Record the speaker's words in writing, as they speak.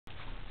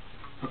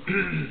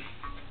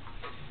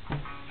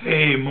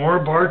Hey, more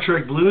bar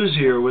trick blues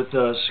here with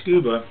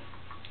scuba.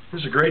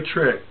 Here's a great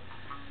trick.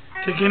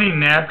 Take any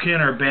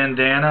napkin or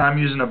bandana. I'm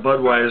using a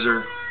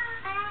Budweiser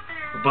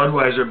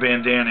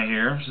bandana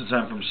here, since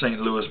I'm from St.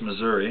 Louis,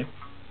 Missouri.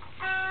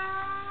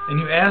 And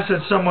you ask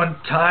that someone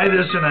tie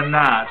this in a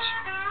knot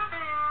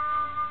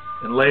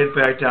and lay it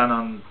back down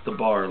on the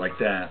bar like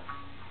that.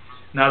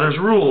 Now there's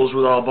rules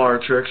with all bar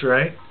tricks,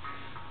 right?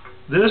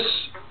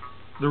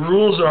 The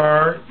rules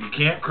are you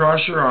can't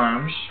cross your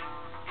arms.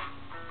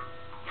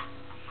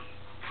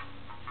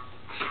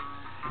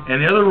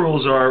 And the other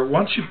rules are,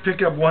 once you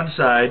pick up one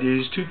side, you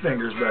use two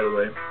fingers by the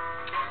way,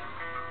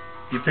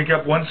 you pick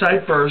up one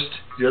side first,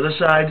 the other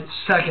side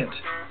second.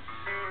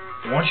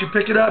 And once you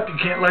pick it up, you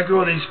can't let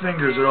go of these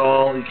fingers at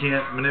all, you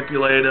can't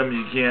manipulate them,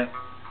 you can't,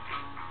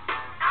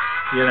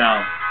 you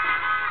know.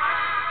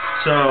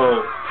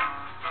 So,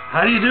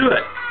 how do you do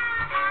it?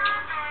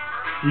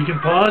 You can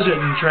pause it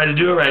and try to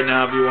do it right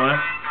now if you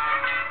want.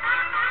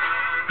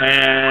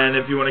 And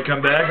if you want to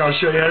come back, I'll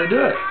show you how to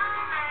do it.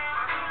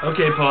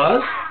 Okay,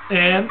 pause.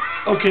 And,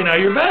 okay, now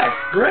you're back.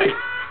 Great.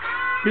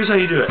 Here's how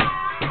you do it.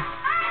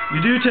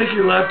 You do take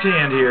your left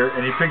hand here,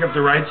 and you pick up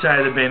the right side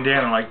of the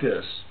bandana like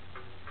this.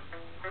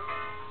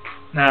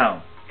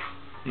 Now,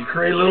 you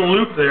create a little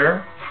loop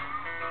there.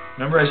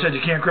 Remember I said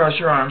you can't cross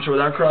your arms, so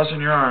without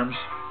crossing your arms,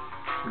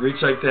 you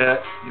reach like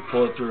that, you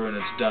pull it through, and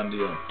it's a done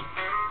deal.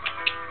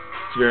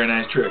 It's a very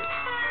nice trick.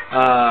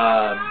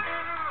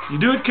 You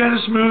do it kind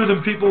of smooth,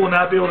 and people will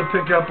not be able to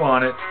pick up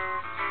on it.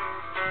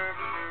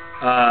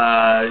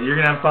 You're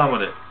going to have fun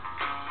with it.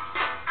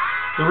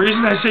 The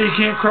reason I say you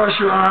can't cross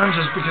your arms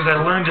is because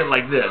I learned it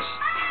like this.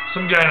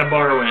 Some guy in a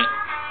bar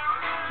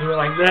he went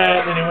like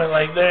that, then he went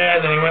like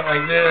that, then he went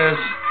like this.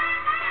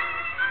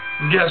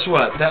 And guess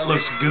what? That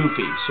looks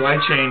goofy, so I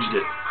changed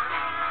it.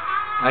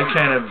 I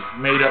kind of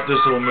made up this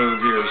little move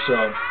here,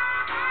 so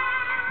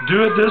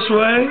do it this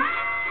way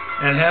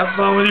and have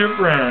fun with your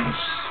friends.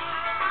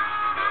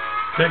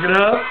 Pick it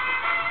up.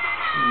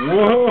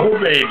 Whoa,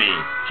 baby.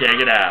 Check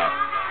it out.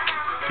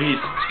 Peace.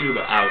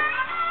 Scuba out.